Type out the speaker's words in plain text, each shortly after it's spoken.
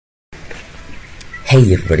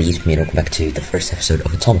Hey everybody, it's me and welcome back to the first episode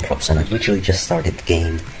of Atomicrops, and I've literally just started the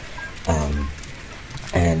game,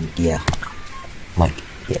 and yeah,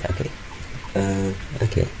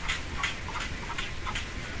 okay.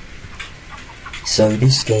 So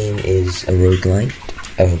this game is a roguelite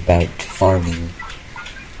about farming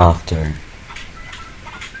after,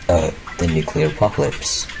 the nuclear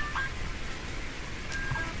apocalypse.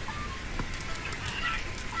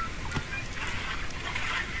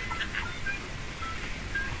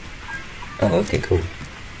 Oh, okay, cool.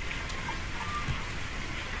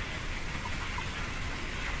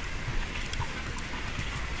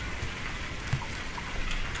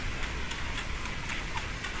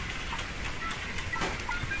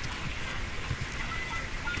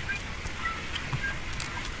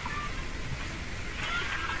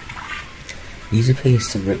 Use a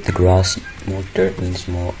piece to rip the grass. More dirt means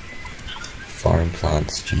more farm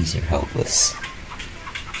plants. Jeez, you're helpless.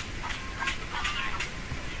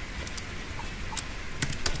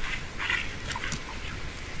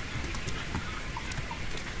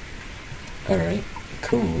 Alright,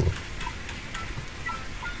 cool.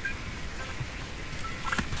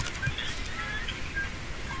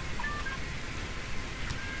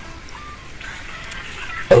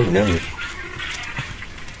 Oh no.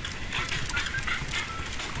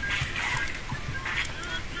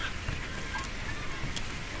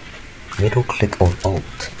 Middle click on Alt.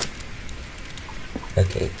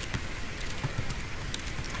 Okay.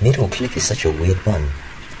 Middle click is such a weird button.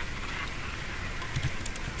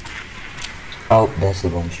 Oh, that's the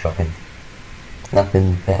bombs dropping.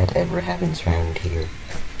 Nothing bad ever happens around here.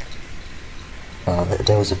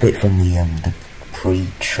 There was a bit from the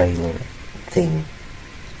pre-trailer thing.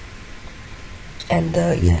 And,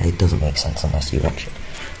 yeah, it doesn't make sense unless you watch it.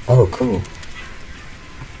 Oh, cool.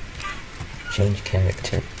 Change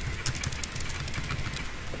character.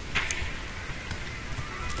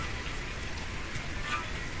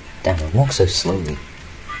 Damn, I walk so slowly.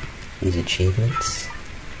 These achievements.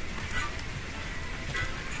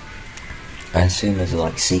 I assume there's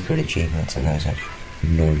like secret achievements and those are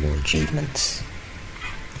normal achievements.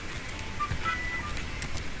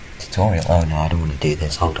 Tutorial. Oh no, I don't want to do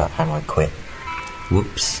this. Hold up, how do I quit?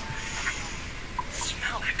 Whoops.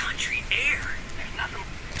 Smell that country air. There's nothing.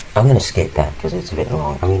 I'm gonna skip that because it's a bit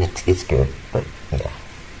long. I mean, it's good, but yeah.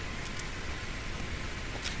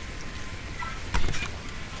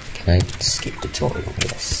 Can I skip tutorial?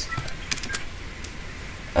 Yes.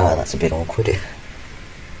 That's a bit awkward.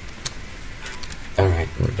 Alright,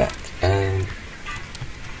 we're back.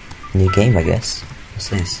 New game, I guess. What's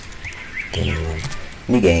this? Game 1.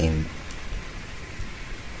 New game.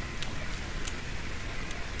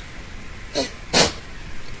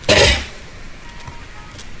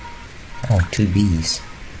 Oh, 2 bees.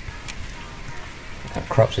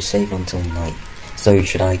 Crops are safe until night. So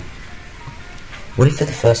should I... What if for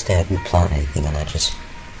the first day I didn't plant anything and I just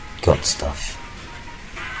got stuff?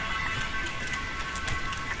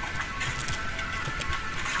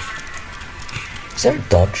 Is there a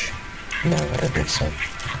dodge? No, I don't think so.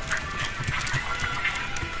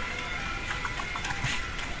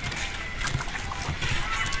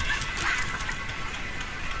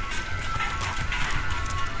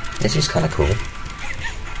 This is kind of cool.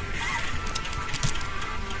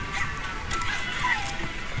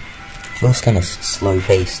 Feels kind of slow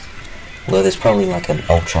paced. Although there's probably like an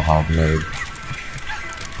ultra hard mode.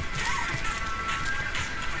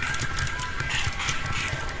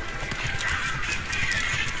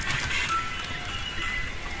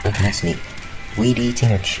 Okay, that's neat. Weed eating,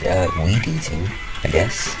 weed eating, I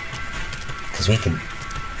guess. Because we can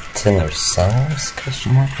till ourselves,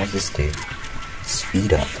 question mark? What does this do?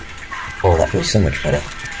 Speed up. Oh, that feels so much better.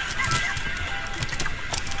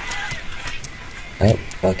 Oh,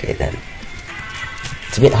 okay then.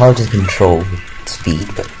 It's a bit hard to control with speed,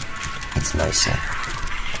 but it's nicer.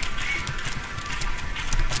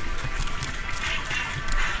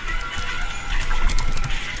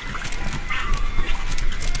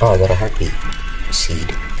 Oh, I got a heartbeat seed.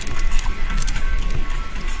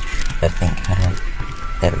 I think. How do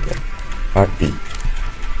I... There we go. Heartbeat.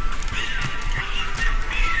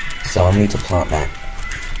 So I'll need to plant that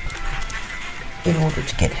in order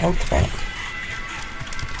to get health back.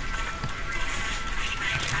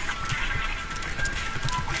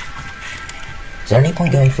 Is there any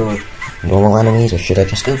point going for normal enemies, or should I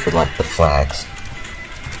just go for like the flags?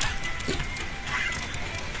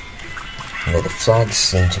 You know, the flags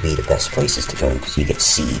seem to be the best places to go because you get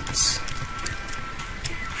seeds.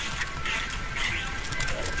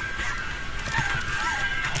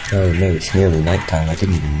 Oh no, it's nearly nighttime, I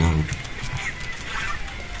didn't even know.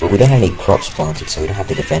 But we don't have any crops planted, so we don't have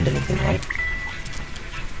to defend anything, right?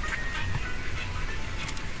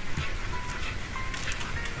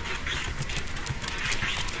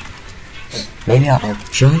 Maybe I'll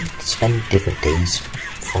try to spend different days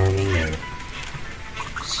farming, or...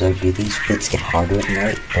 So do these bits get harder at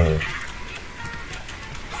night, or...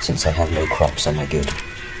 Since I have no crops, am I good?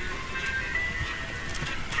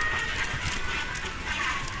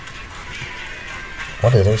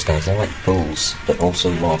 What are those guys? They're like bulls, but also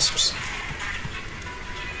wasps.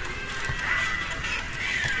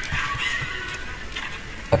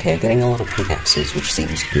 Okay, I'm getting a lot of pickaxes, which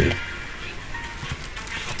seems good.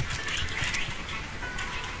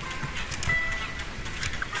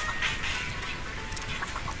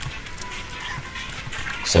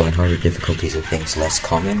 So in harder difficulties are things less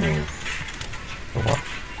common, or what?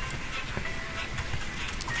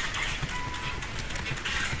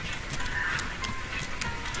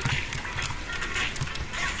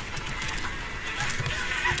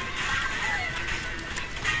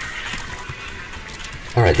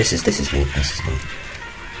 Alright, this is neat,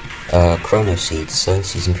 Chrono Seeds, Sun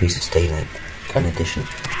Seeds increases daylight, current edition.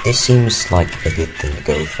 This seems like a good thing to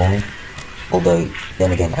go for, although,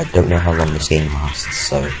 then again, I don't know how long this game lasts,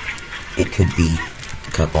 so it could be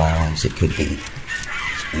a couple hours, it could be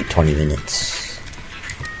 20 minutes.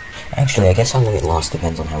 Actually, I guess how long it lasts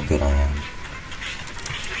depends on how good I am.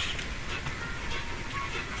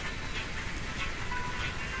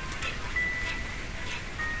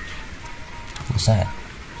 What's that?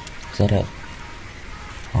 Is that a...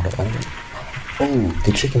 Oh,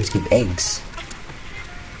 the chickens give eggs.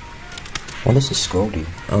 What does the scroll do?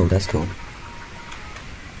 Oh, that's cool.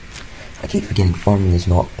 I keep forgetting farming is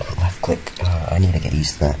not left click. I need to get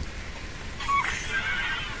used to that.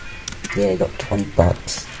 Yeah, I got 20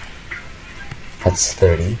 bucks. That's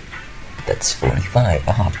 30. That's 45.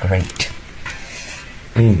 Ah, great.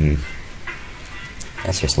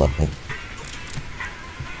 That's just lovely.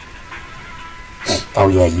 Oh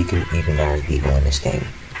yeah, you can marry people in this game.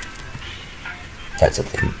 That's a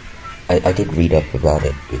thing. I did read up about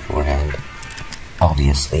it beforehand.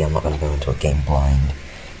 Obviously, I'm not going to go into a game blind.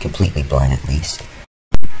 Completely blind, at least.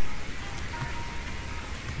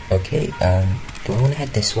 Okay, do I want to head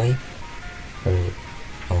this way? Or...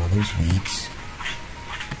 Oh, are those weeds?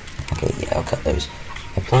 Okay, yeah, I'll cut those.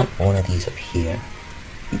 I plant one of these up here.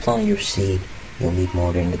 You plant your seed, you'll need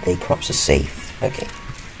more during the day. Crops are safe. Okay.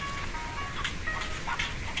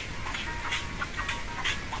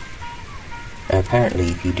 Apparently,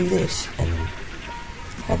 if you do this and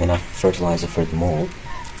have enough fertilizer for them all,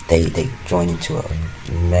 they join into a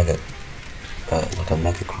mega, like a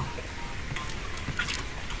mega crop.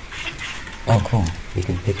 Oh, cool! You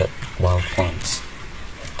can pick up wild plants.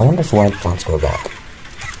 I wonder if wild plants go back.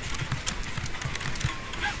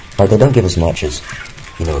 Like, they don't give as much as,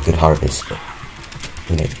 you know, a good harvest, but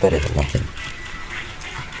you know, it's better than nothing.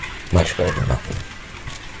 Much better than nothing.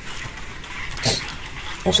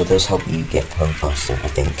 Also, those help you get home faster, I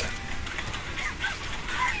think.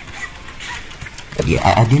 But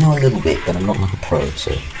yeah, I do know a little bit, but I'm not like a pro,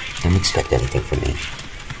 so don't expect anything from me.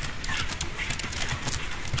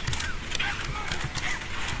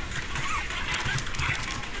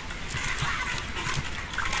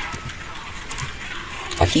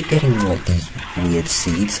 I keep getting like these weird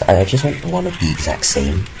seeds. I just want one of the exact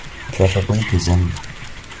same, preferably, because then,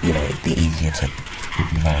 you know, it'd be easier to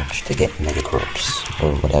merge to get Atomicrops,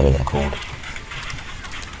 or whatever they're called.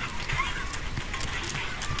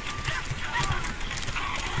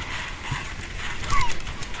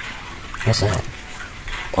 What's that?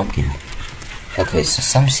 Pumpkin. Okay, so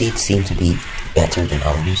some seeds seem to be better than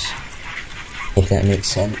others, if that makes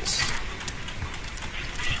sense.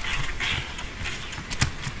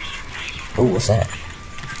 Oh, what's that?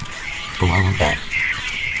 Oh, I want that.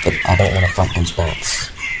 But I don't want to fight those bats.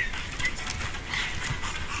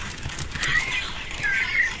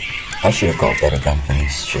 I should have got a better gun for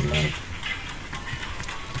this, shouldn't I?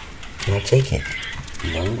 Can I take it?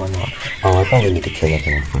 No, why not? Oh, I probably need to kill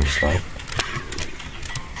everyone first, right?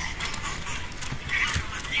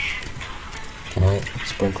 Can I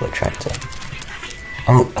sprinkle a tractor?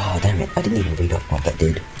 Oh, damn it, I didn't even read up what that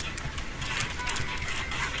did.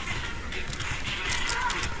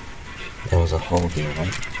 There was a hole here,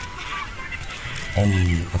 right?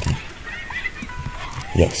 Hey, okay.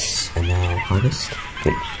 Yes, and now harvest?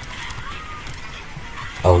 Good.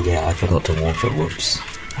 Oh yeah, I forgot to water, whoops.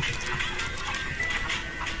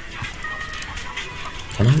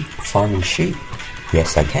 Can I farm and shoot?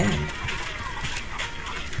 Yes, I can.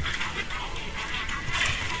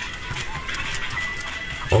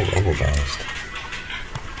 Oh, energized.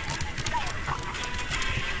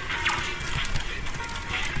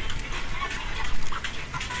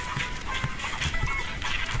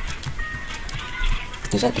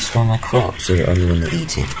 Does that destroy my crops, or only when they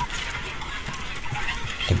eat it?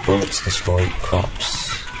 bullets destroy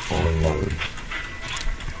crops or no?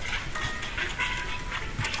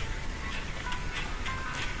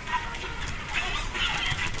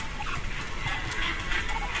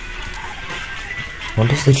 What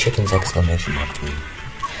does the chicken's exclamation mark mean?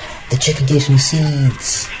 The chicken gives me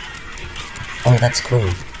seeds! Oh, that's cool.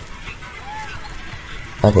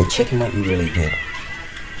 Okay, chicken might be really good.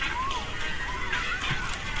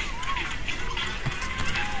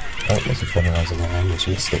 Oh, there's a fertilizer there, I almost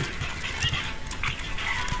missed it.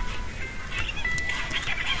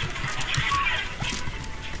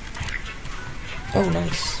 Oh,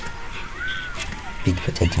 nice. Big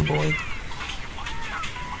potato boy.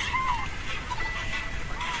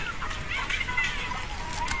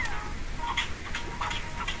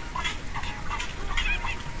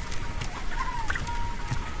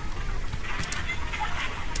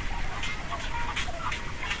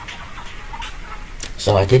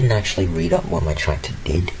 So I didn't actually read up what my tractor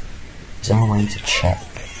did. Is there a way to check?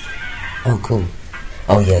 Oh, cool.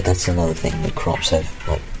 Oh yeah, that's another thing. The crops have,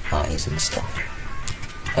 like, eyes and stuff.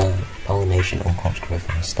 Pollination, all crops grow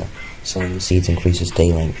faster. Sowing the seeds increases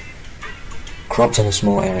day length. Crops in a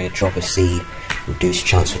small area drop a seed, reduce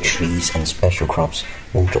chance for trees and special crops.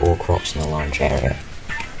 Water all crops in a large area.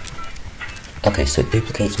 Okay, so it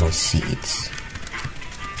duplicates my seeds.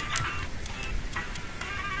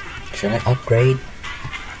 Should I upgrade?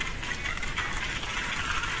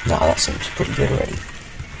 No, that seems pretty good already.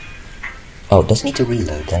 Oh, it does need to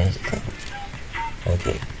reload, that is the thing.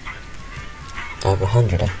 Okay. I have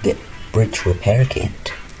 100, I can get bridge repair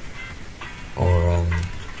kit. Or,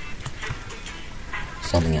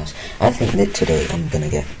 something else. I think that today I'm gonna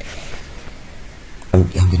get...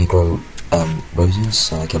 I'm gonna grow, roses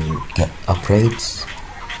so I can get upgrades.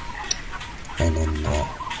 And then,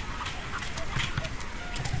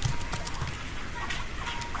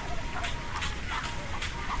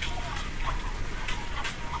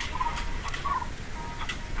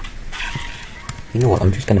 you know what,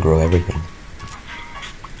 I'm just gonna grow everything.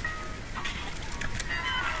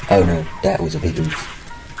 Oh no, that was a big oof.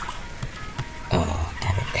 Oh,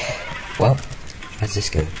 damn it. Well, how's this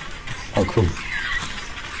go? Oh, cool.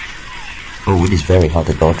 Oh, it is very hard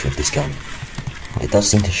to dodge with this gun. It does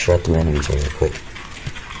seem to shred through enemies really quick.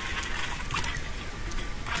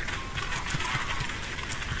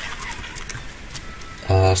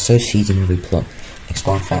 Sow seeds in every plot.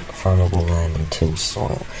 Expand farmable land and till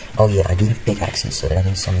soil. Oh yeah, I do have pickaxes, so that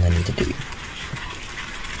is something I need to do.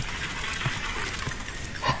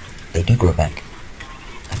 They do grow back.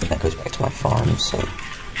 I think that goes back to my farm, so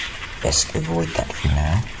best avoid that for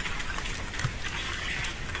now.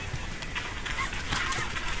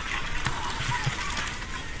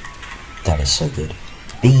 That is so good.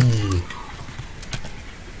 Bee!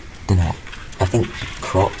 Dunno. I think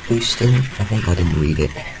crop boosting? I think I didn't read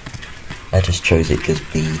it. I just chose it because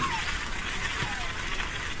B.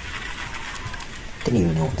 Didn't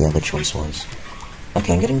even know what the other choice was.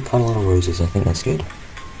 Okay, I'm getting quite a lot of roses, I think that's good.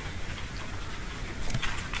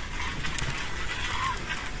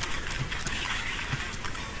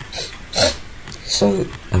 So,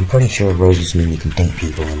 I'm pretty sure roses mean you can date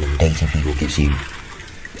people, and then dating people gives you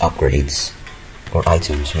upgrades. Or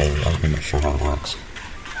items, maybe, I'm not sure how it works.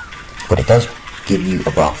 But it does give you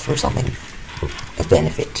a buff or something. A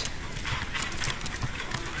benefit.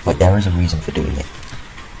 But there is a reason for doing it.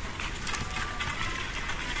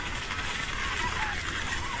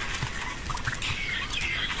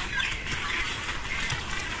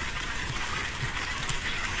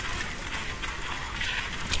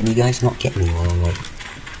 Can you guys not get me while I'm, like,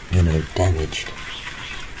 you know, damaged?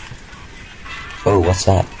 Oh, what's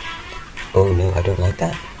that? Oh no, I don't like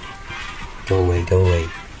that. Go away, go away.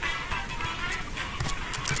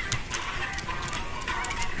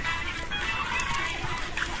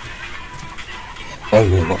 Oh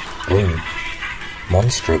no, what? Ooh.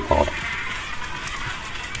 Monster pod.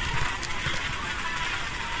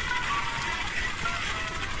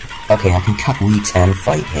 Okay, I can cut weeds and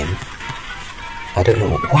fight him. I don't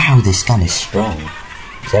know. Wow, this gun is strong.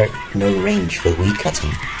 Is there no range for weed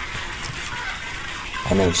cutting?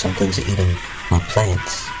 I know, some things are eating my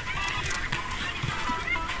plants.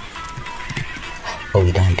 Oh,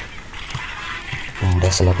 he died. Oh,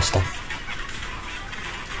 that's a lot of stuff.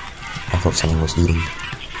 I thought something was eating.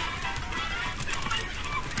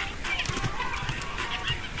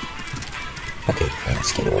 Okay,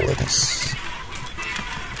 let's get all of this.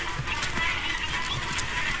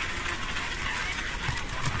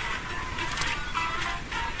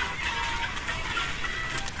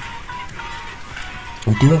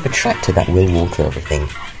 We do have a tractor that will water everything,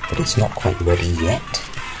 but it's not quite ready yet.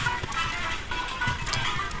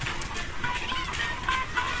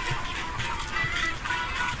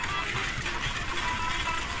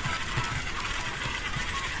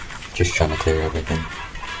 Just trying to clear everything.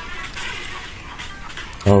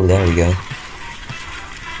 Oh, there we go.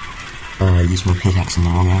 Oh, I used my pickaxe in the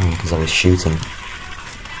wrong area because I was shooting.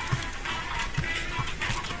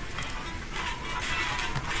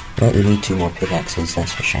 Well, we need 2 more pickaxes,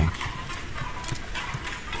 that's for sure.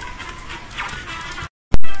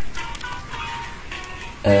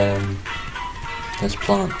 Let's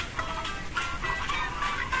plant.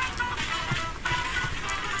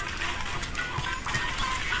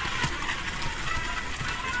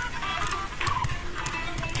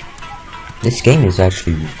 This game is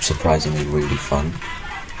actually surprisingly really fun.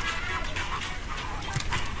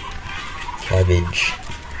 Cabbage.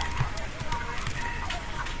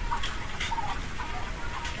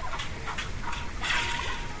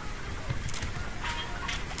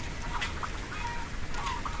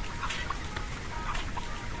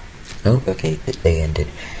 Oh, okay, they ended.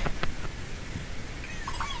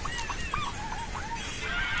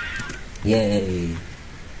 Yay!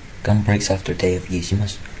 Gun breaks after a day of use. You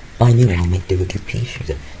must buy new one and make do with your piece.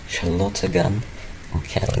 The Charlotta gun or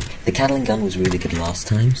Catling. The Catling gun was really good last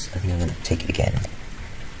time, so I think I'm gonna take it again.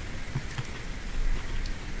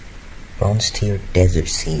 Bronze tier desert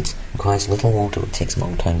seeds. Requires little water, but takes a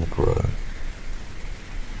long time to grow.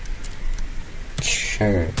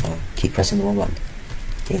 Sure, keep pressing the wrong button.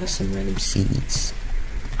 Give us some random seeds.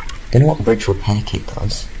 Don't know what bridge repair kit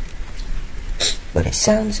does, but it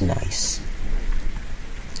sounds nice.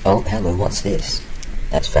 Oh, hello, what's this?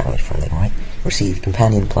 That's family friendly, right? Receive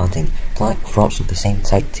companion planting. Plant crops with the same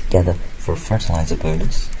type together for a fertilizer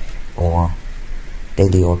bonus. Or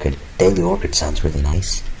daily orchid. Daily orchid sounds really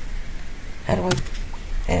nice. How do I...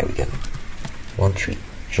 There we go. 1 tree.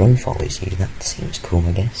 Drone follows you. That seems cool,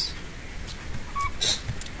 I guess.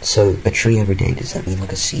 So, a tree every day, does that mean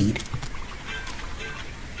like a seed?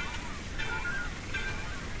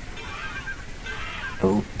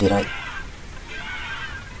 Oh, did I...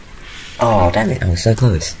 Oh, damn it, I was so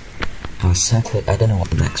close. I was so close. I don't know what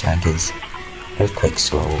the max rank is. Earthquake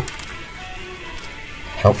scroll.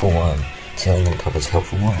 Helpful worm. Tilling uncovers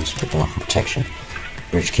helpful worms. Put them off for protection.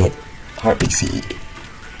 Bridge kit. Heartbeat seed.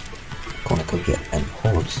 Cornucopia and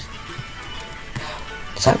horse.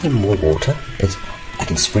 Does that mean more water? I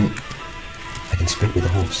can sprint. I can sprint with a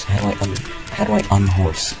horse. How do I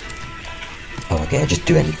unhorse? Oh, okay, I just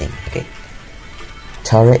do anything. Okay.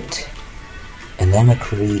 Turret.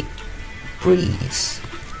 Atomicrops. Breeze.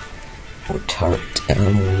 Or turret.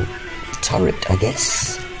 Turret, I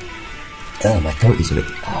guess. Oh, my throat is a bit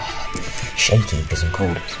shaky because I'm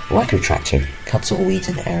cold. Whacker tractor. Cuts all weeds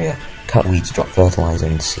in the area. Cut weeds, drop fertilizer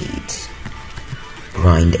and seeds.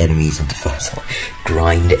 Grind enemies into fertilizer.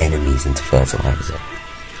 Grind enemies into fertilizer.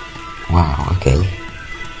 Wow, okay.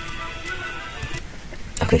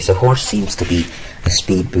 Okay, so horse seems to be a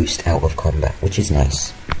speed boost out of combat, which is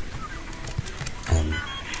nice.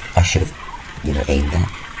 I should have, aimed that.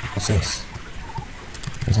 What's this?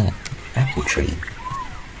 What's that? Apple tree.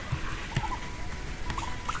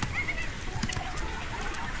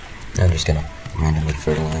 I'm just gonna randomly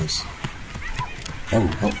fertilize. Oh,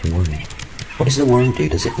 helpful worm. What does the worm do?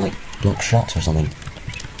 Does it, block shots or something?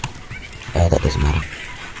 That doesn't matter.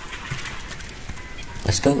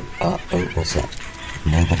 Let's go. Oh, what's that?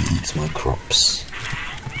 Nobody eats my crops.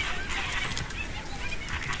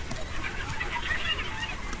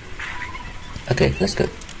 Okay, let's go.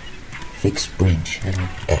 Fix bridge.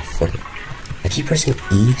 F. Okay. I keep pressing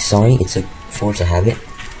E. Sorry, it's a force of habit.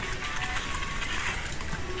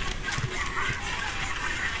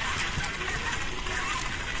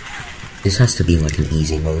 This has to be like an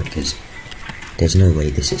easy mode because there's no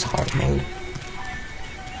way this is hard mode.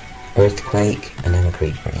 Earthquake,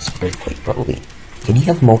 Atomicrops, earthquake probably. Can you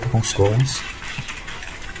have multiple scrolls?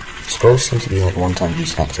 Scrolls seem to be like one-time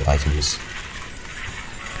use active items.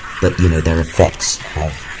 But their effects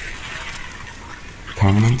have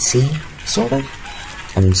permanency, sort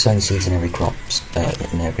of. I mean, sowing seeds in every crop,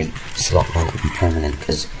 in every slot might not be permanent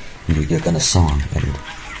because you're gonna sow them and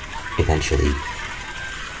eventually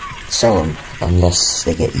sell them unless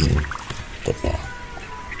they get eaten. But yeah.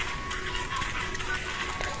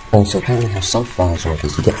 Also, apparently how sunflowers work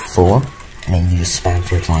is you get 4, and then you just spam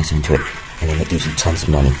fertilizer into it, and then it gives you tons of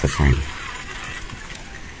money for free.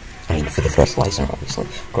 I mean, for the fertilizer, obviously.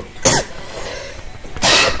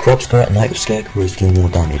 Crops grow at night with scarecrows deal more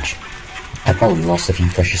damage. I probably lost a few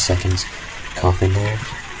precious seconds coughing there.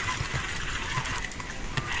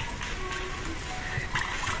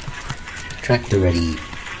 Tractor ready.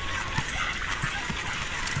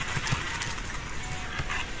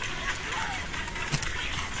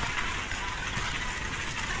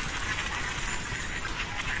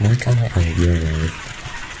 Why can't I? Oh, you're alive.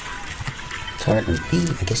 Turret and B,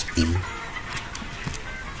 I guess B.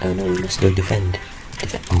 Oh no, we must go defend.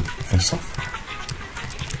 Oh, face off.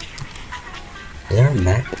 Is there a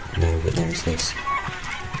map? No, but there is this.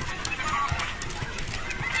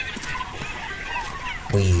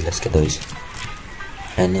 Let's get those.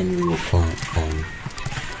 And then we will plant, oh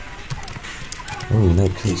no,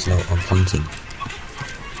 please, no, I'm planting.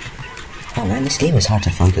 Oh man, this game is hard to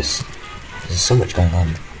focus. There's so much going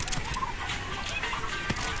on.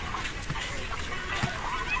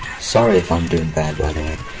 Sorry if I'm doing bad, by the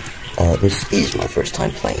way. This is my first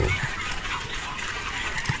time playing.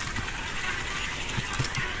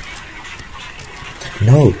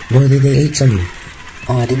 No, they ate something.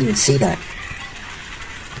 Oh, I didn't even see that.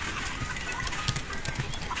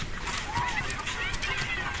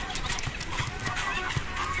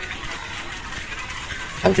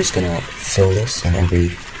 I'm just gonna fill this in every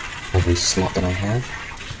slot that I have.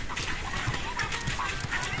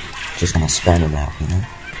 Just gonna spam them out, you know?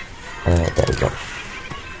 There we go.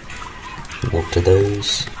 Water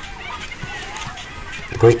those.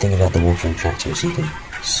 The great thing about the watering tractor is you can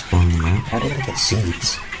spam them out. How did I get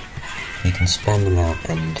seeds? You can spam them out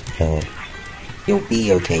and you'll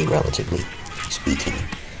be okay, relatively speaking.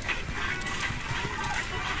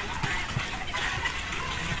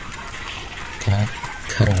 Can I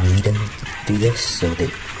cut a weed and do this so that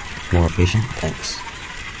it's more efficient? Thanks.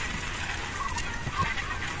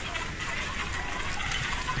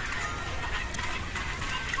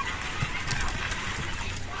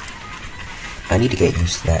 I need to get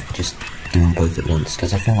used to that, just doing both at once,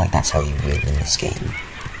 because I feel like that's how you win in this game.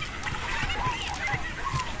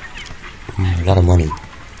 A lot of money.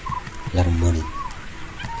 A lot of money.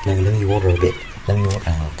 No, let me water a bit. Let me water.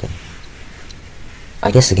 Oh, okay. I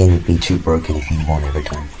guess the game would be too broken if you won every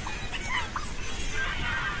time.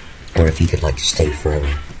 Or if you could, like, stay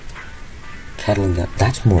forever. Cattle and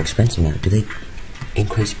that's more expensive now. Do they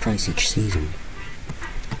increase price each season?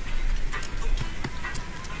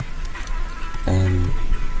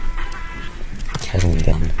 Kettle and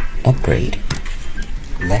gun. Upgrade.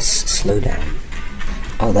 Less slowdown.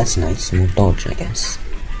 Oh, that's nice. More dodge, I guess.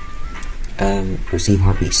 Receive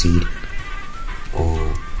heartbeat seed.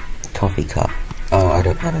 Or coffee cup. Oh, I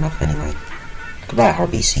don't have enough anyway. I could buy a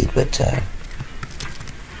heartbeat seed, but,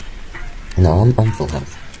 no, I'm full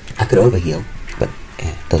health. I could overheal, but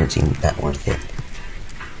it doesn't seem that worth it.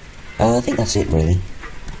 I think that's it, really.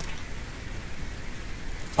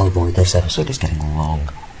 Oh boy, this episode is getting long.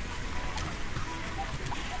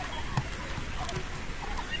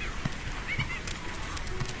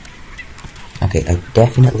 Okay, I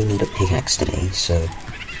definitely need a pickaxe today, so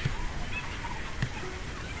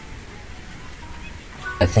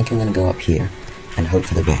I think I'm gonna go up here and hope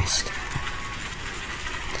for the best.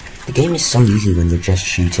 The game is so easy when you're just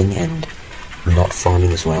shooting and not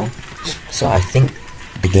farming as well, so I think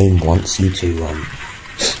the game wants you to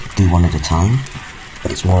do one at a time,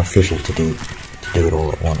 but it's more efficient to do it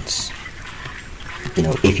all at once. You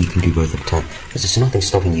know, if you can do both at a time, because there's nothing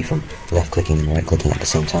stopping you from left-clicking and right-clicking at the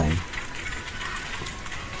same time.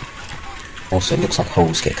 Also, it looks like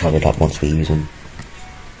holes get covered up once we use them.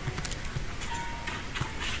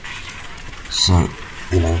 So,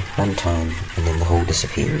 you know, one time, and then the hole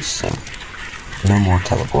disappears, so no more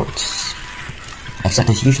teleports. Except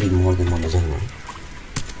there's usually more than one anyway.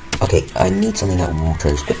 Okay, I need something that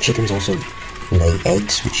waters, but chickens also lay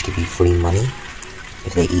eggs, which give you free money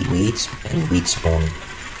if they eat weeds, and weeds spawn,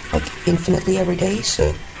 like, infinitely every day,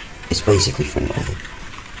 so it's basically free money.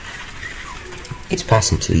 It's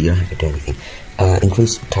passive too, you don't have to do anything.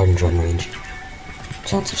 Increase target drum range.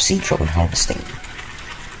 Chance of seed drop and harvesting.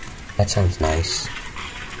 That sounds nice.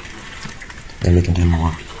 Then we can do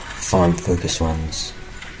more farm focus runs.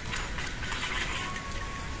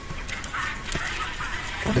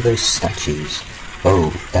 What are those statues?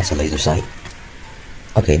 Oh, that's a laser sight.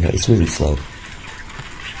 Okay, no, it's really slow.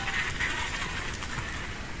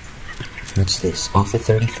 What's this? Offer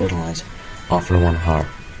 30 fertilizer. Offer 1 heart.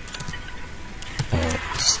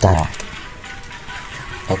 Stat.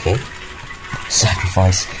 Okay.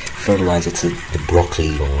 Sacrifice fertilizer to the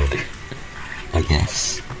broccoli lord, I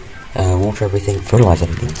guess. Water everything, fertilize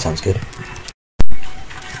everything, sounds good.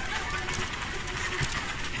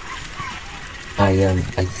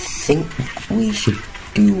 I think we should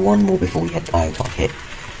do one more before we head. I got hit.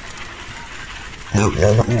 No,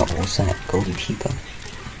 not now. What's that? Golden pupa.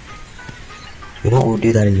 You know what? We'll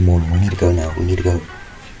do that in the morning. We need to go now. We need to go.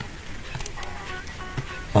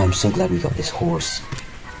 Oh, I'm so glad we got this horse.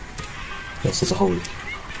 Yes, there's a hole.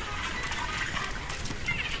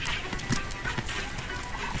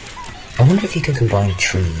 I wonder if you can combine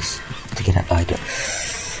trees to get an item.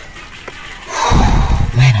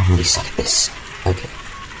 Man, I really suck at this. Okay.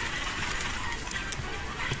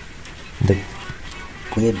 The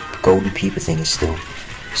weird golden pupa thing is still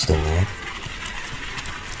there.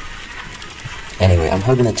 Anyway, I'm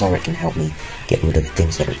hoping the turret can help me get rid of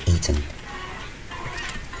things that are eaten.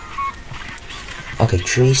 Okay,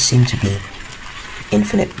 trees seem to be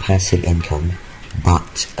infinite passive income,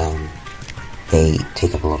 but they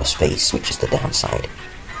take up a lot of space, which is the downside.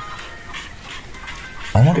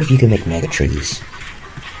 I wonder if you can make mega trees.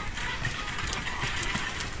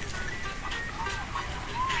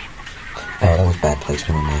 Oh, that was bad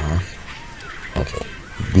placement on my half. Okay,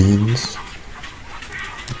 beans.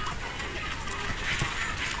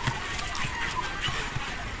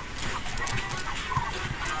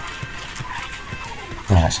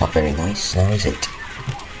 Oh, that's not very nice, now is it?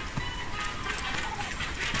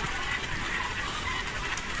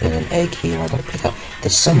 There's an egg here I gotta pick up.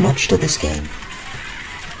 There's so much to this game.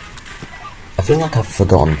 I feel like I've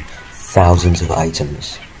forgotten thousands of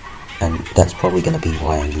items, and that's probably gonna be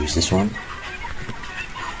why I lose this one.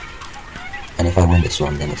 And if I win this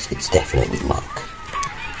one, then it's definitely luck.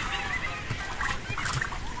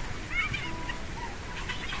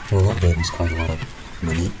 Well, that gave us quite a lot of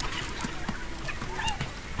money.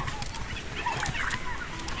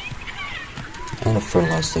 I'm gonna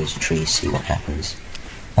fertilize those trees, see what happens.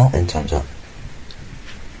 Oh, then time's up.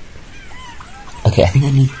 Okay, I think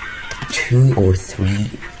I need 2 or 3,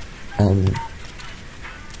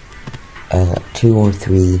 2 or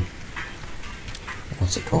 3,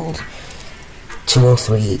 what's it called? 2 or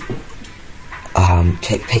 3,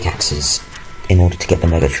 pickaxes in order to get the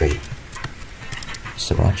mega tree.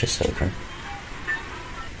 Sriracha soda.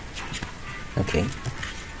 Okay.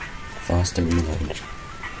 Faster reload.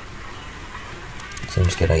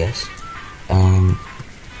 Seems good, I guess.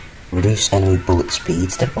 Reduce enemy bullet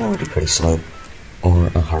speeds, they're already pretty slow. Or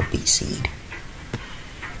a heartbeat seed.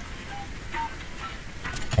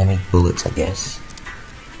 Enemy bullets, I guess.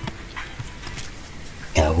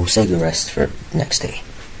 Yeah, we'll save the rest for next day.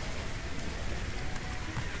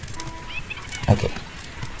 Okay.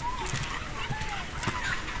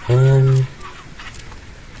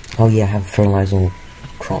 Oh yeah, I have fertilizer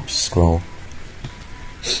crops scroll.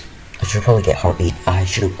 I should probably get heartbeat. I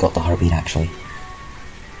should have got the heartbeat actually.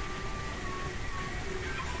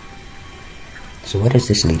 So where does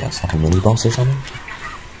this lead us? Like a mini boss or something?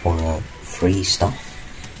 Or free stuff?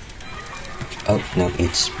 Oh no,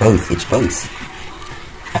 it's both. It's both.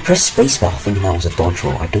 I pressed spacebar thinking that was a dodge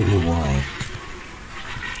roll. I don't know why.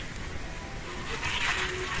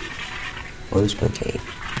 Rose bouquet.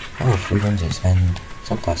 Oh, 3 roses and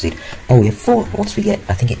sunflower seed. Oh, we have 4. Once we get,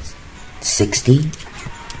 I think it's 60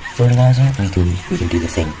 fertilizer, we can do the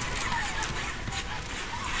thing.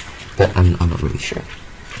 But I'm not really sure.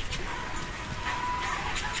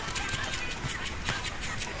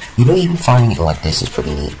 You know, even finding it like this is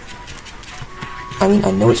pretty neat. I mean,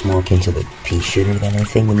 I know it's more akin to the pea shooter than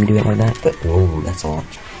anything when you do it like that, but whoa, that's a lot.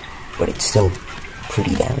 But it's still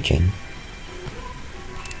pretty damaging.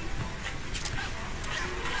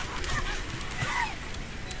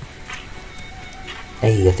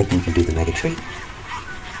 Hey, I think we can do the mega tree.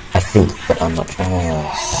 I think, but I'm not trying.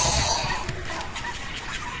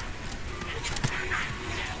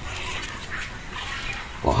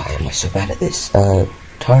 Why am I so bad at this?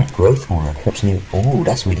 Turret growth hormone. Perhaps new. Oh,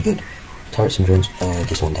 that's really good. Turrets and drones.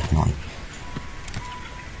 This one definitely.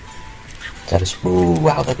 That is. Oh,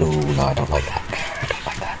 wow. That. Oh, no, I don't like that. I don't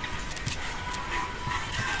like that.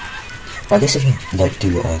 I guess if you like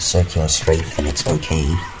do a circular strafe, then it's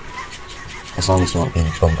okay. As long as you aren't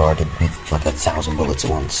being bombarded with like 1,000 bullets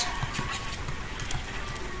at once.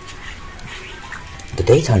 The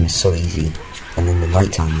daytime is so easy, and then the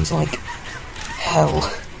nighttime is like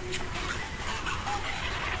hell.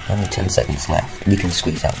 Only 10 seconds left. We can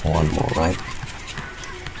squeeze out one more, right?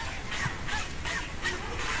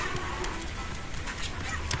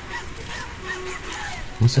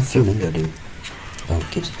 What's a flamingo do? Oh,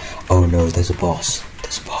 it gives. Oh no, there's a boss.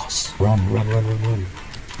 There's a boss. Run, run, run, run, run.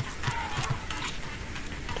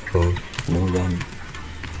 Oh, no, run.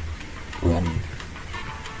 Run.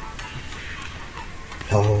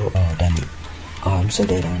 Oh, oh, damn it. Oh, I'm so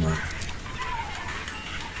dead, aren't I?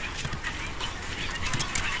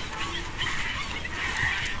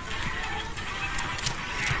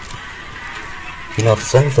 You know, the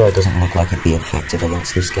flamethrower doesn't look like it'd be effective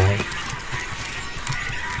against this guy.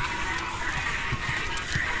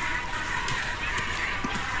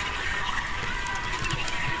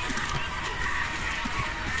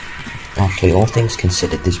 Actually, all things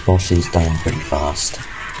considered, this boss is dying pretty fast.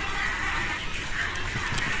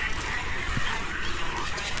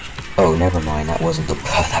 Oh, never mind, that wasn't the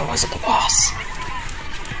boss.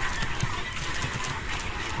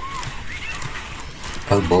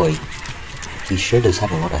 Oh boy. He sure does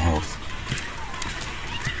have a lot of health.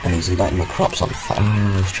 And he's lighting my crops on fire.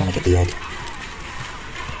 Oh, I was trying to get the egg.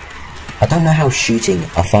 I don't know how shooting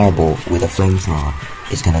a fireball with a flamethrower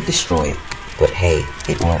is gonna destroy it. But hey,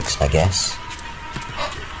 it works, I guess.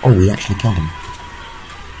 Oh, we actually killed him.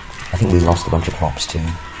 I think we lost a bunch of crops too.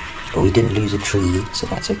 But we didn't lose a tree, so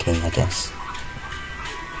that's okay, I guess.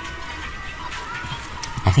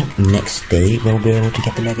 I think next day we'll be able to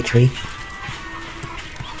get the mega tree.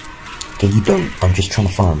 Okay, you don't. I'm just trying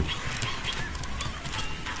to farm.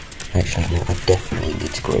 Actually, no, I definitely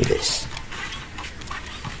need to grow this.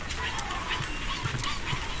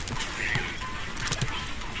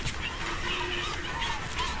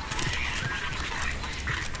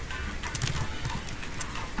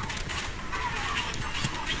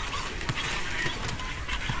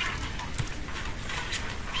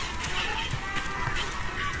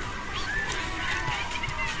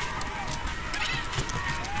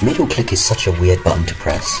 Middle click is such a weird button to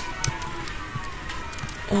press.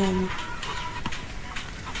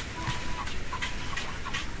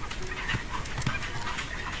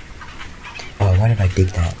 Oh, why did I dig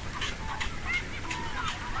that?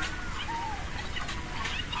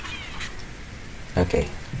 Okay.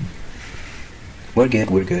 We're good,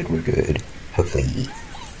 we're good, we're good. Hopefully.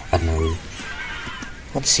 I don't know.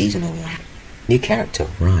 What season are we on? New character,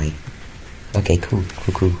 right. Okay, cool.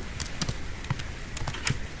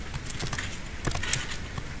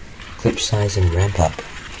 Clip size and ramp up.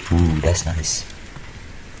 Ooh, that's nice.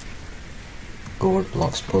 Gourd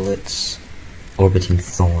blocks bullets. Orbiting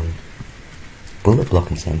thorn. Bullet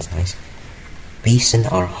blocking sounds nice. Beeson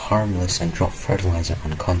are harmless and drop fertilizer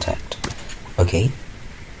on contact. Okay.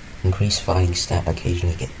 Increase fighting stat,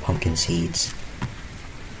 occasionally get pumpkin seeds.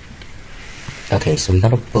 Okay, so we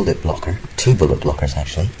got a bullet blocker. 2 bullet blockers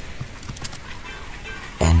actually.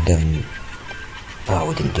 And oh,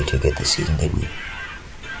 we didn't do too good this season, did we?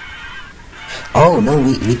 Oh no,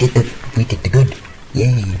 we did the good.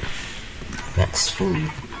 Yay. Max food.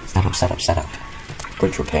 Set up.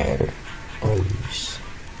 Bridge repair. Rose.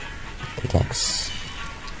 Pickaxe.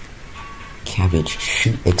 Cabbage.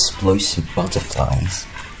 Shoot explosive butterflies.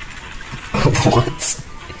 What?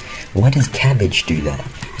 Why does cabbage do that?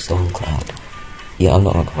 Storm cloud. Yeah, I'm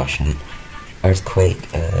not gonna question it.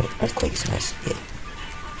 Earthquake's nice. Yeah.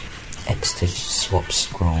 X to swap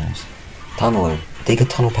scrolls. Tunneler. Dig a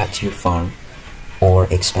tunnel path to your farm. Or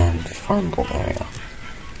expand farmable area.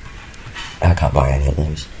 I can't buy any of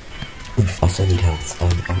those. Oof, I still need health.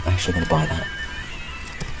 I'm actually gonna buy that.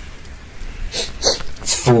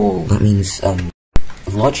 It's full. That means,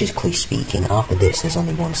 logically speaking, after this there's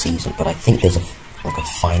only 1 season, but I think there's a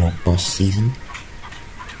final boss season.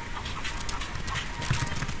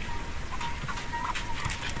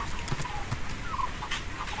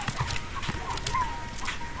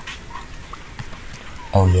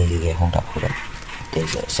 Oh yeah, hold up.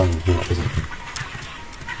 There's something here, isn't there?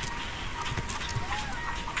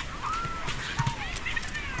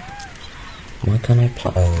 Why can't I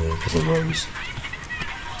play? Oh, because it rose.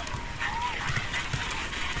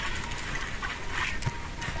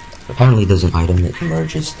 Apparently there's an item that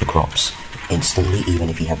merges the crops instantly, even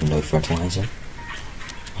if you have no fertilizer.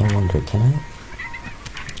 I wonder,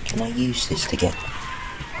 can I use this to get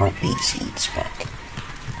heartbeat seeds back?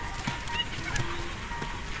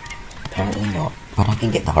 Apparently not, but I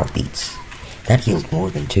can get the heartbeats. That healed more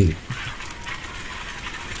than 2.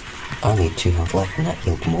 I only had 2 health left, and that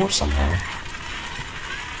healed more somehow.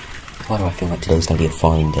 Why do I feel like today's gonna be a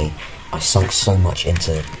farming day? I sunk so much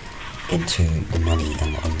into the money,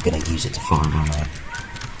 and I'm gonna use it to farm, aren't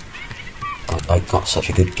I got such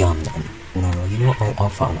a good gun, and no, you know what? I'll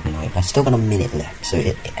farm at night. I've still got a minute left, so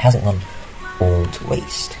it hasn't gone all to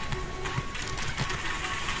waste.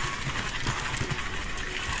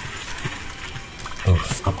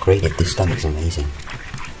 Oof, upgraded. This gun is amazing.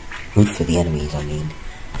 Good for the enemies, I mean.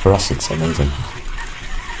 For us, it's amazing.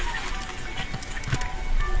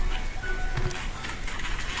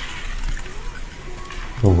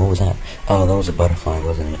 Oh, what was that? Oh, that was a butterfly,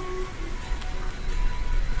 wasn't it?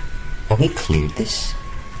 Have we cleared this?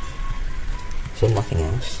 Is there nothing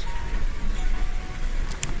else?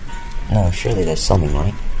 No, surely there's something,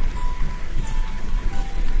 right?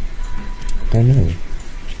 I don't know.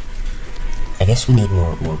 I guess we need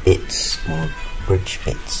more bits, more bridge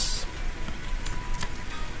bits.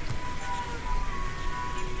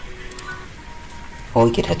 Or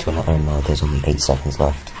we could head to another mode. There's only 8 seconds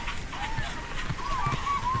left.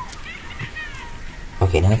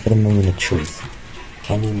 Okay, now for the moment of truth.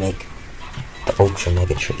 Can you make the ultra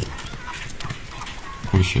mega tree?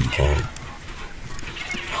 Pretty sure you can.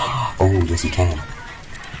 Oh, yes you can.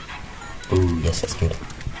 Oh yes, that's good.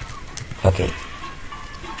 Okay.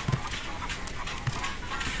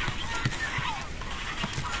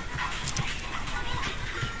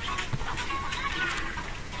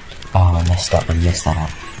 Oh, I messed up. I messed that up.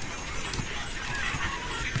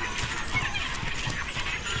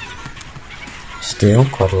 Still,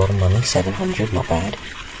 quite a lot of money. 700, not bad.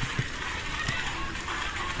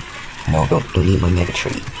 No, don't eat my mega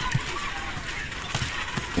tree.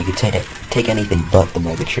 You can take anything but the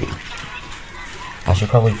mega tree. I should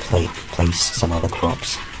probably place some other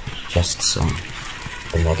crops, just so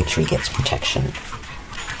the mega tree gets protection.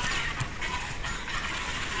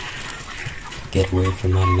 Get away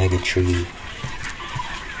from my mega tree.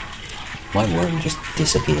 My worm just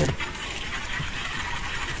disappeared.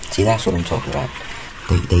 See, that's what I'm talking about.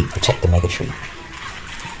 They protect the mega tree.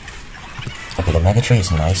 Okay, the mega tree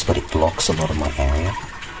is nice, but it blocks a lot of my area.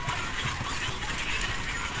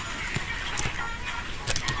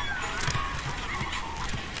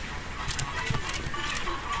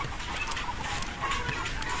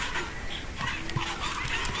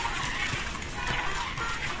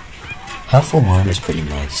 Helpful worm is pretty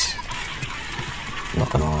nice. Not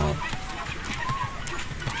gonna lie.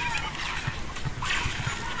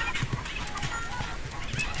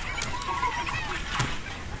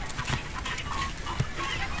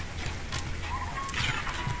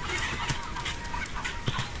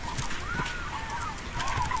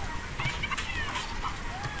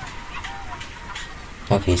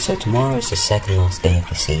 Okay, so tomorrow is the second last day of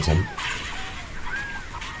the season.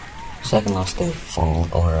 Second last day of fall,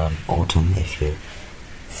 or autumn if you're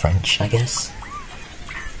French, I guess.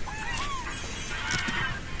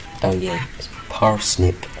 Oh yeah, it's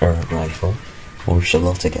parsnip rifle, or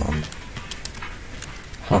Charlotte gun.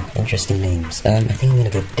 Huh, interesting names. I think I'm gonna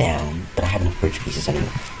go down, but I have enough bridge pieces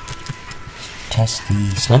anyway. Test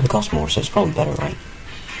the sniper costs more, so it's probably better, right?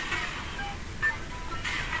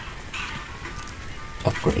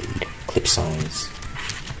 Upgrade, clip size,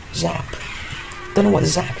 zap. Don't know what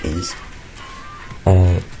zap is.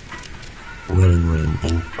 Wedding ring,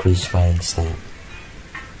 increase firing stat.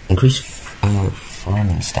 Increase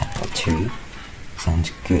farming stat by 2.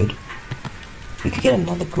 Sounds good. We could get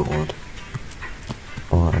another gourd.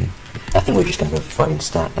 Or, I think we're just gonna go for farming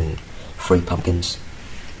stat and free pumpkins.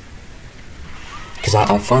 Because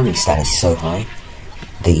our farming stat is so high,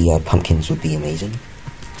 the pumpkins would be amazing.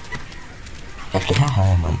 Actually, how high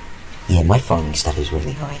am I? Yeah, my farming stat is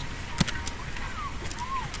really high.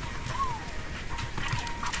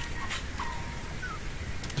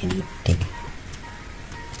 Can you dig?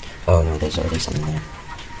 Oh no, there's already something there.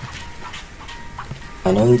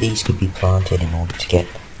 I know these could be planted in order to get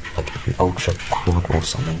like an ultra cord or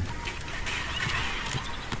something.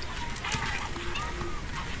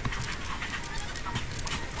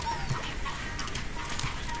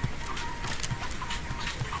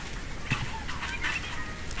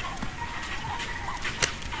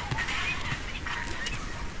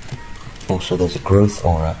 Also, there's a growth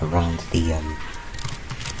aura around the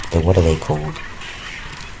what are they called?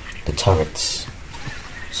 The turrets.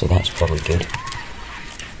 So that's probably good.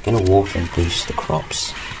 Gonna water and boost the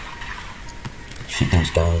crops. Shoot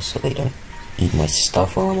those guys so they don't eat my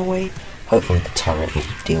stuff while I'm away. Hopefully the turret will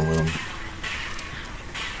deal with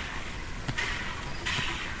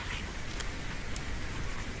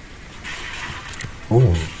them.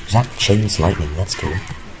 Ooh, Zap chains lightning, that's cool.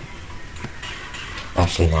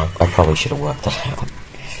 Actually no, I probably should have worked that out.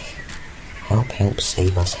 Help,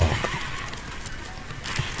 save us, help.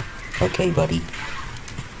 Okay, buddy.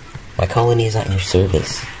 My colony is at your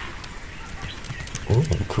service. Ooh,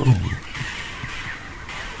 cool.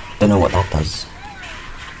 Don't know what that does.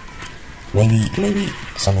 Maybe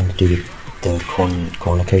something to do with the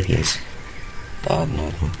cornucopias.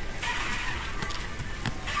 No.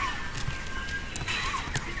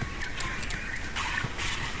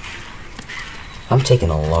 I'm taking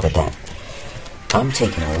a lot of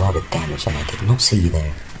damage. And I did not see you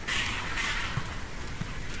there.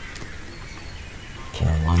 Can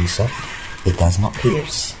I lance up? It does not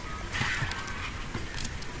pierce.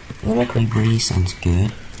 Mimicry breeze sounds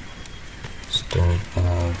good. Still,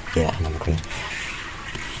 yeah, mimicry.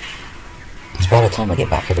 Because by the time I get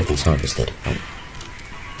back, everything's harvested, right?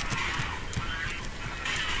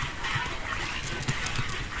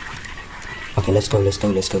 Okay, let's go.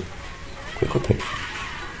 Quick.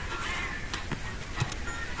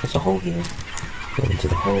 There's a hole here. Go into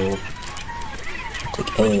the hole.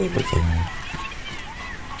 Take everything.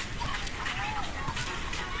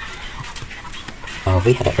 Oh, if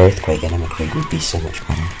we had an earthquake and mimicry, it would be so much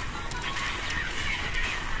better.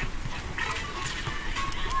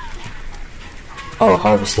 Oh,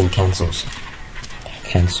 harvesting cancels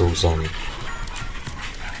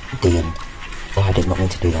Dean. Oh, I did not mean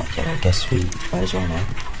to do that, but I guess we might as well now.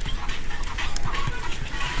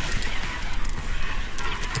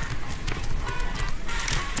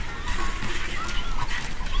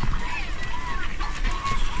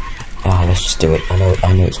 Ah, let's just do it. I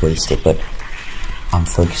know it's wasted, but I'm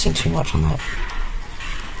focusing too much on that.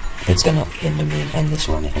 It's gonna hinder me and end this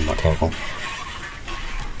run if I'm not careful.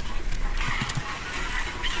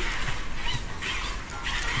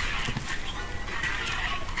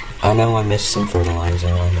 I know I missed some fertilizer,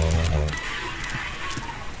 I know.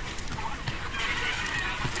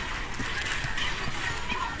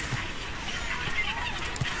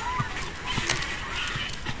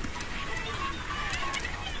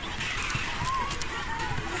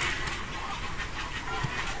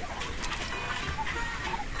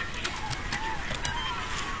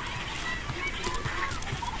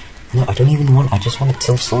 No, I don't even want, I just want to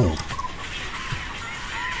till soil.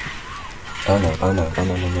 Oh no, oh no, oh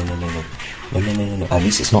no, no. At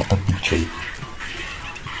least it's not the big tree.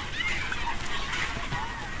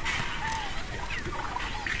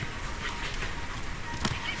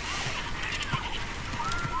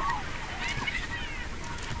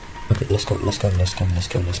 Okay, let's go.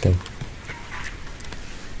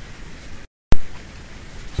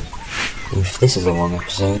 If this is a long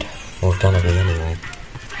episode, or gonna be anyway.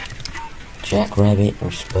 Jackrabbit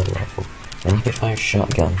or spud rifle? Rapid fire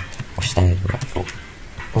shotgun or standard rifle?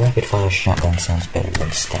 Rapid fire shotgun sounds better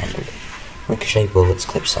than standard. Ricochet bullets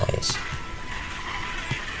clip size.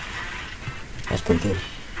 That's pretty good.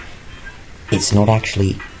 It's not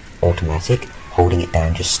actually automatic. Holding it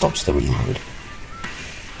down just stops the reload.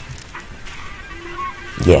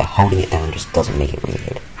 Yeah, holding it down just doesn't make it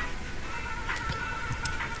reload.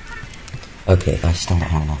 Okay, I still don't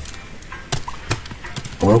have enough.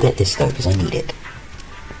 We'll get this though, because I need it.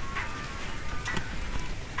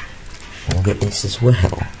 We'll get this as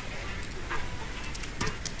well.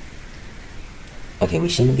 Okay, we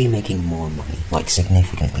seem to be making more money, like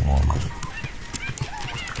significantly more money.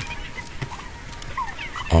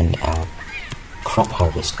 And our crop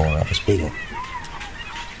harvest aura is bigger.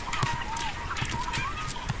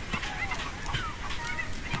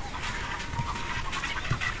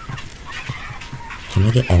 Can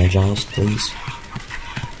we get energized, please?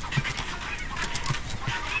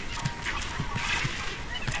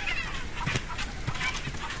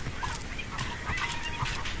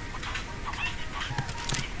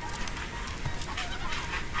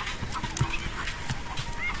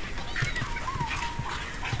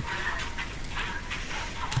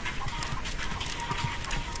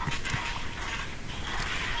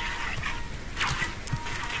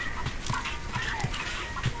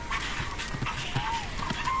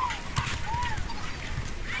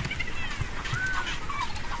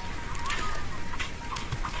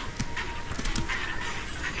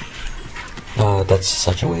 Oh, that's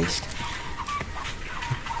such a waste.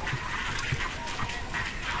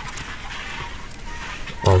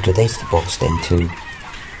 Oh, today's the boss day too.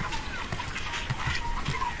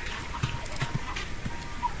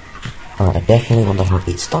 Alright, I definitely want to have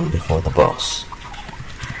it's done before the boss.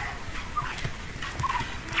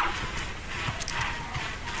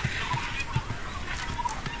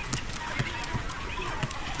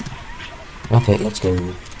 Okay, let's go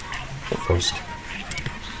first.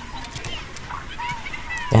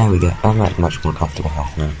 There we go. I'm at much more comfortable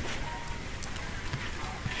health now.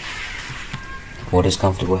 What does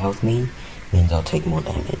comfortable health mean? It means I'll take more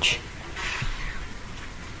damage.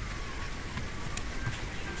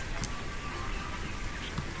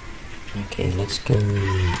 Okay, let's go.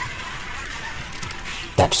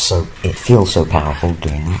 That's so. It feels so powerful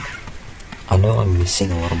doing that. I know I'm missing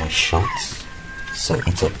a lot of my shots, so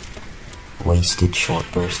it's a wasted short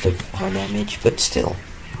burst of high damage, but still.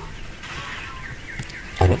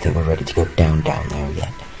 I don't think we're ready to go down there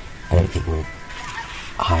yet. I don't think we're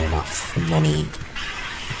high enough for money.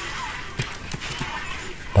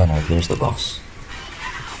 Oh no, here's the boss.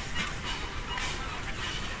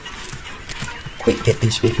 Quick, get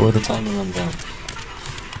this before the timer runs out.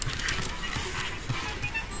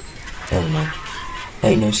 Never mind.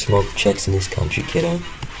 Ain't no smoke checks in this country, kiddo.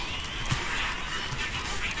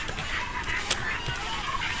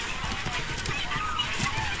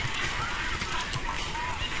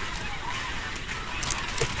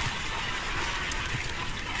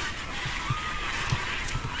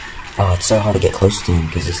 Oh, it's so hard to get close to him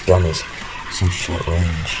because this gun is so short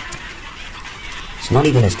range. It's not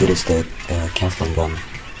even as good as the Catherine gun.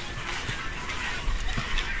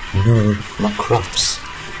 No, my crops.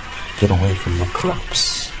 Get away from my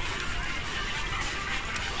crops.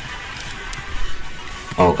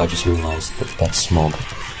 Oh, I just realized that that's smog.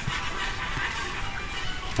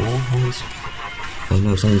 Oh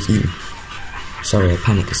no, someone's eating. Sorry, I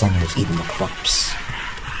panicked because someone was eating the crops.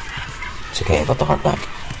 It's okay, I got the heart back.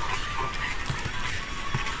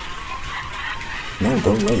 No,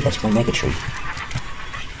 go away, that's my mega tree.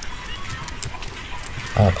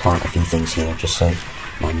 I'll plant a few things here just so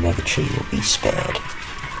my mega tree will be spared.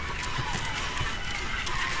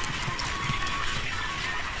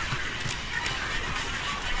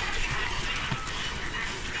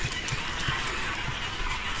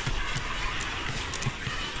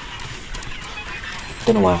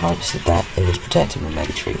 Don't know why I harvested that, it was protecting the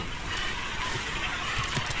mega tree.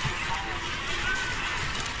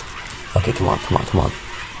 Okay, come on.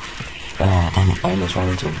 Damn it, I almost ran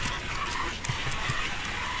into him.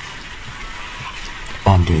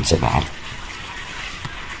 I'm doing so bad.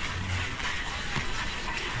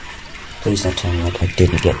 Please don't tell me like I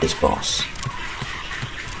didn't get this boss.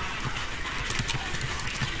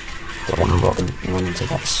 Don't want to run into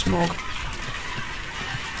that smog.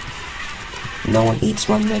 No one eats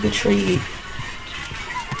my mega tree.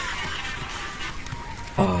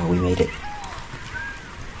 Oh, we made it.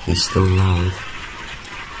 He's still alive.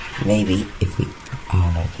 Maybe if we...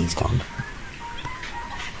 Oh no, he's gone.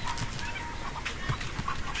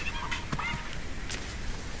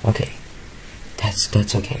 Okay.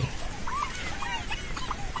 That's okay.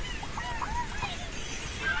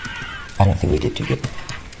 I don't think we did too good.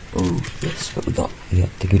 Oh, yes, but we got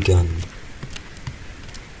the good gun.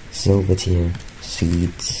 Silver tier,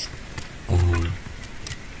 seeds,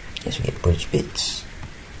 yes, we get bridge bits.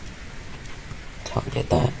 Can't get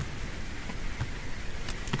that.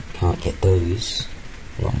 Can't get those.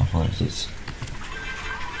 Not my forces.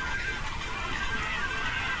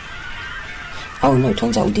 Oh no,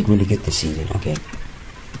 turns out we did really good this season, okay.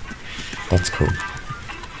 That's cool.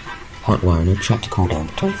 Hot wire, no track to cooldown,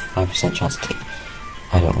 25% chance to take.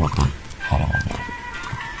 I don't want that.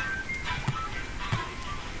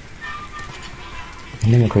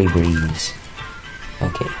 Mimicry breeze.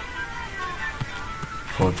 Okay.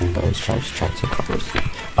 Foraging berries, tractor croppers.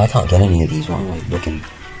 I can't get any of these, why am I looking?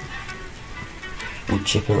 Wood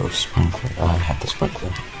chipper or sprinkler? Oh, I have the sprinkler.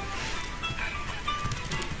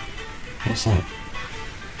 What's that?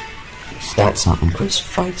 Stats up, increase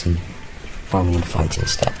fighting. Farming and fighting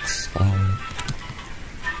stats.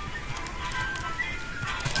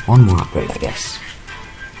 One more upgrade, I guess.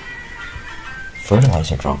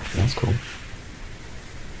 Fertilizer drop, that's cool.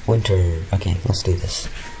 Winter. Okay, let's do this.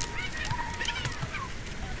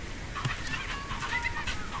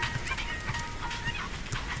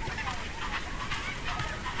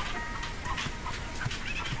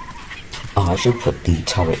 Oh, I should put the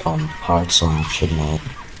turret on hard soil, shouldn't I?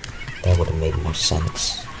 That would have made more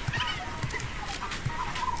sense.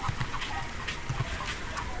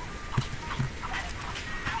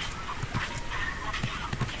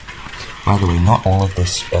 By the way, not all of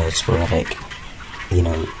this sporadic,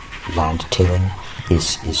 land tilling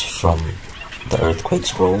is from the earthquake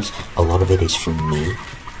scrolls. A lot of it is from me,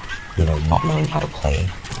 not knowing how to play.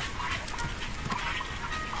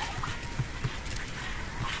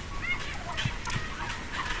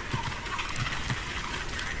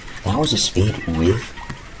 That was a speed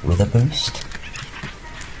with a boost.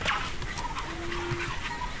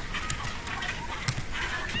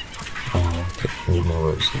 Oh, need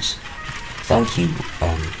more roses. Thank you,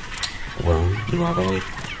 Worm. You are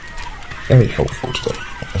very helpful today.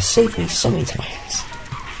 It saved me so many times.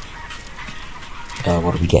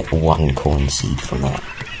 What do we get? 1 corn seed from that.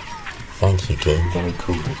 Thank you, game. Very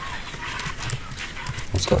cool.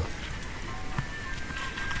 Let's go.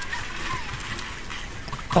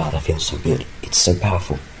 Oh, that feels so good. It's so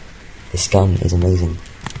powerful. This gun is amazing.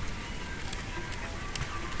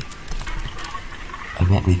 I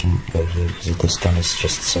bet we can go here because this gun is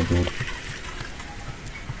just so good.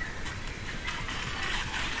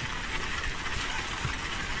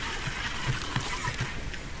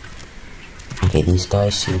 Okay, these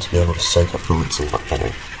guys seem to be able to soak up bullets a lot better.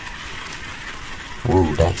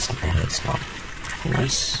 Ooh, that's not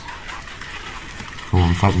nice. Oh,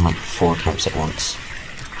 I'm fighting like 4 camps at once.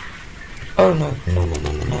 Oh no, I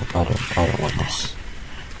don't want this.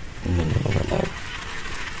 No.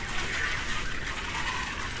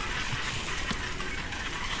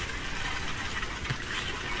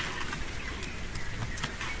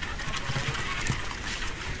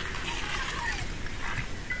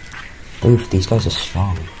 Oof, these guys are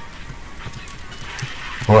strong.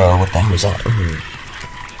 Whoa, what the hell is that? Ooh.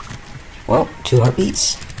 Well, 2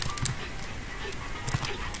 heartbeats.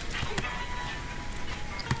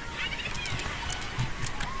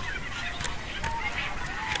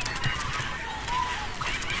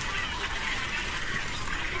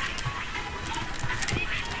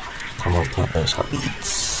 And we'll plant those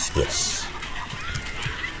heartbeats. Yes.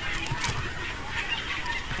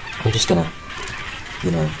 I'm just gonna,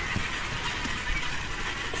 you know,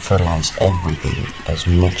 fertilize everything as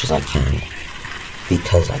much as I can,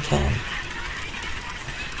 because I can.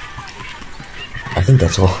 I think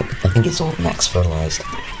that's all. I think it's all max fertilized.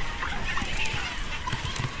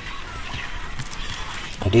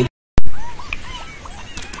 I do.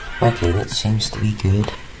 Okay, that seems to be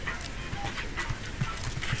good.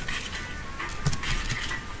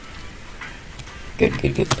 Good,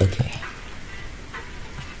 good, good. Okay.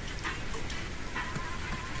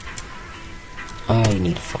 I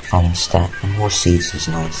need to find a stack, and more seeds is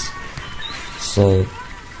nice. So,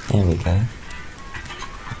 there we go.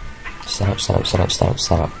 Set up, set up, set up, set up,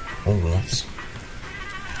 set up. Oh, that's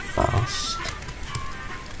fast.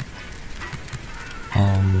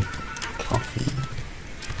 Coffee.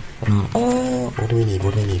 What do we need?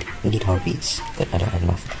 What do we need? We need heartbeats, but I don't have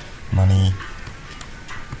enough money.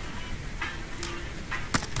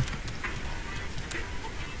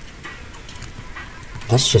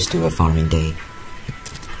 Let's just do a farming day.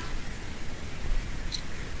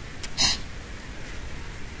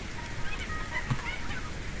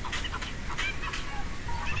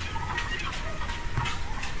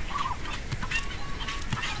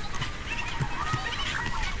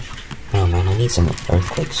 Oh man, I need some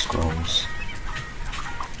earthquake scrolls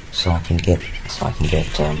so I can get the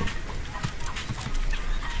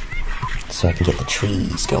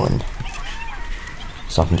trees going.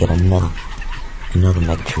 So I can get another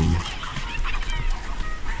mega tree.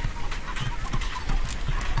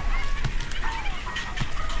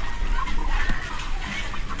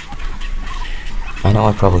 I know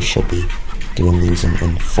I probably should be doing these in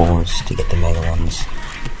 4s to get the mega ones,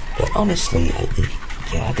 but honestly,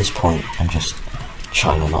 yeah, at this point, I'm just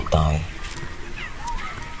trying to not die.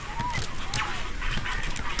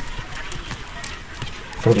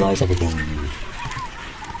 Fertilize everything.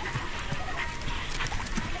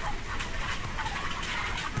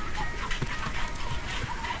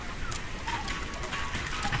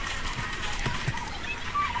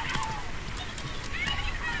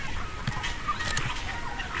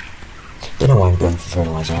 Don't know why I'm going for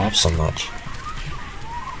fertilizer, I have so much.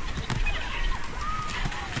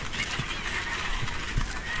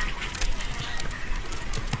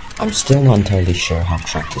 I'm still not entirely sure how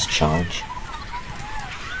tractors charge.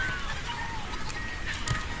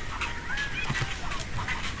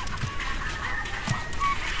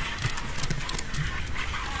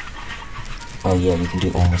 Oh yeah, we can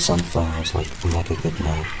do all the sunflowers like mega good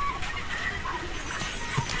now.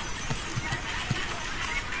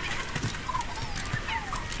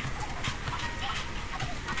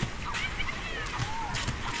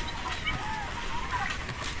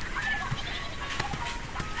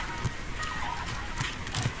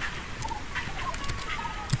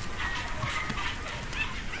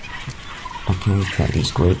 Okay, we plant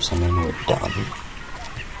these grapes and then we're done.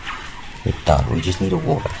 We're done, we just need a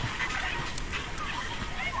water.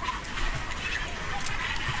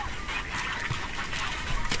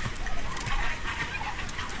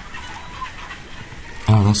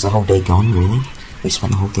 Oh, that's the whole day gone, really? We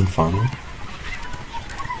spent the whole thing farming?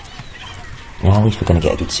 Yeah, at least we're gonna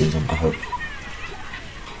get a good season, I hope.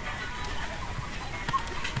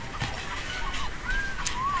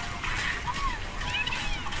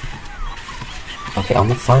 Okay, on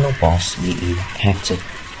the final boss, you have to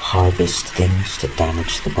harvest things to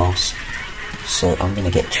damage the boss. So I'm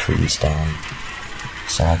gonna get trees down,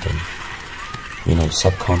 so I can, you know,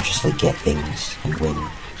 subconsciously get things and win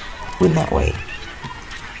that way.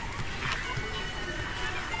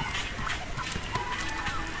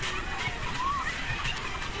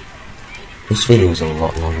 This video is a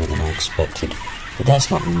lot longer than I expected, but that's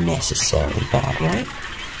not necessarily bad, right?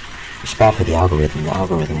 It's bad for the algorithm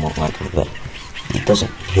won't like it, but it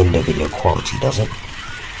doesn't hinder video quality, does it?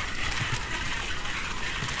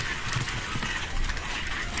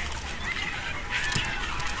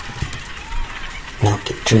 Now,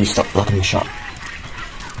 trees, stop blocking my shot.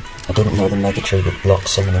 I didn't know the mega tree would block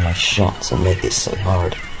so many of my shots and make this so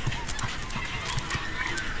hard.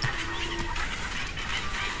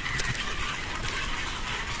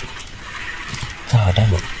 Oh,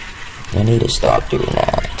 damn it. I need to stop doing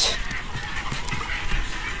that.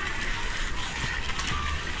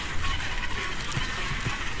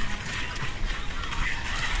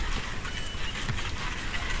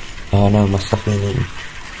 Oh no, my stuff being eaten.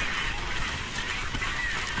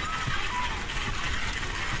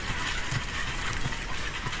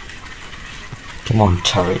 Come on,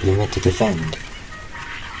 turret, you're meant to defend.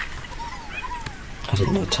 I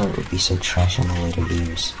didn't know turret would be so trash in the later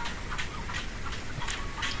years.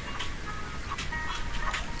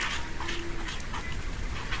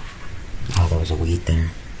 there's a weed there.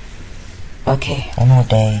 Okay, one more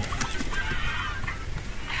day.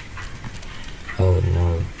 Oh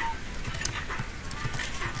no.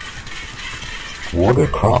 Water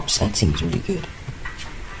crops, that seems really good.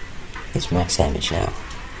 It's max damage now.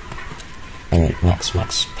 I mean, max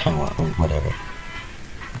power or whatever.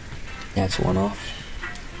 That's 1 off.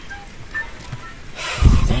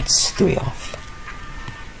 That's 3 off.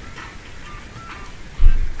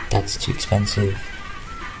 That's too expensive.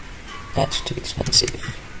 That's too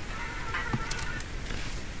expensive.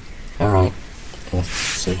 Alright, let's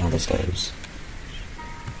see how this goes.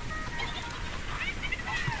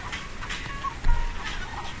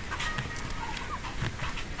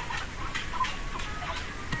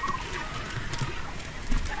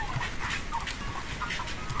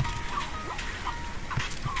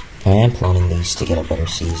 I am planning these to get a better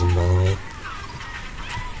season, by the way.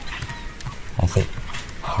 I think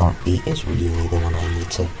Heartbeat is really the one I need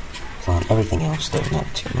to plant. Everything else, though, not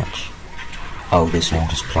too much. Oh, this one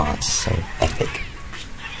just plants, so epic.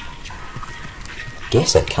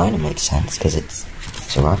 Guess that kind of makes sense, because it's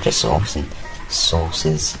sriracha sauce, and sauce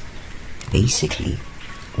is basically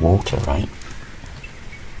water, right?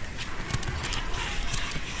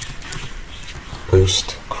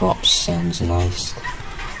 Boost crops sounds nice.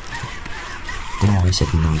 Oh, I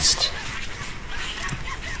said nice.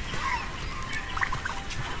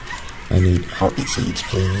 I need heartbeat seeds,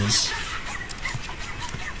 please.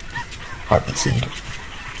 Heartbeat seed.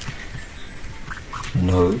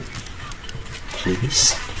 No.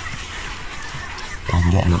 Please. I'm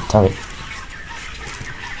getting a turret.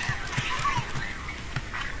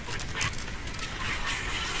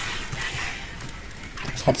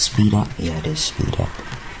 Is that speed up? Yeah, it is speed up.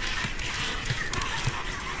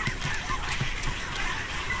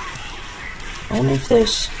 I wonder if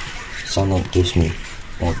there's something that gives me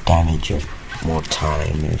more damage or more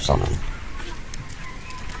time or something.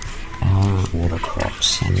 Water crops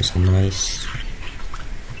seems nice.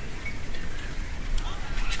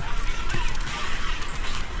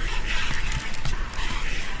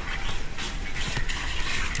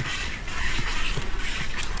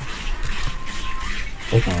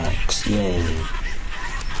 Pickaxe, yay.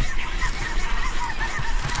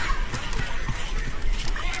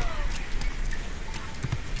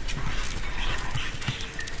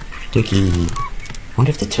 Turkey.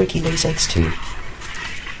 Wonder if the turkey lays eggs too.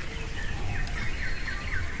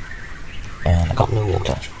 And I got no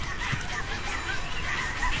water.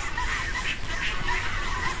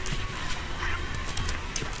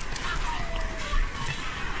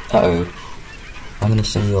 Uh-oh. I'm gonna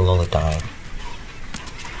sing you a lullaby.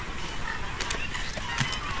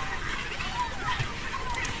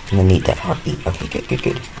 I'm gonna need that heartbeat. Okay,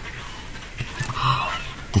 good.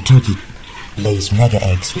 The turkey lays mega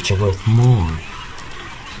eggs, which are worth more.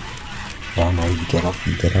 No, you get off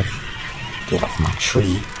my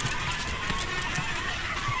tree.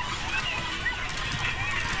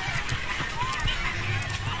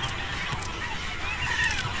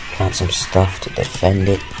 Plant some stuff to defend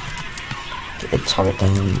it. Get the turret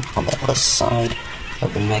down on the other side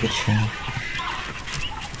of the mega tree.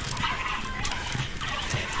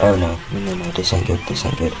 Oh no, this ain't good.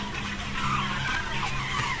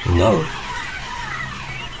 No.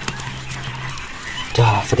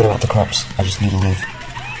 Forget about the crops. I just need to live.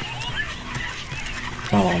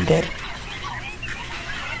 Oh, I'm dead.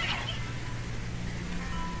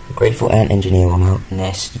 Grateful Ant Engineer will mount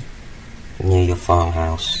nest near your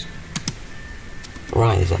farmhouse.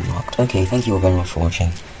 Rise unlocked. Okay, thank you all very much for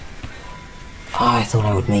watching. I thought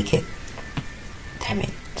I would make it. Damn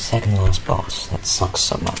it. Second last boss. That sucks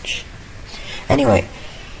so much. Anyway,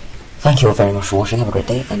 thank you all very much for watching. Have a great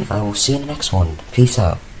day, and I will see you in the next one. Peace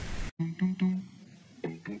out.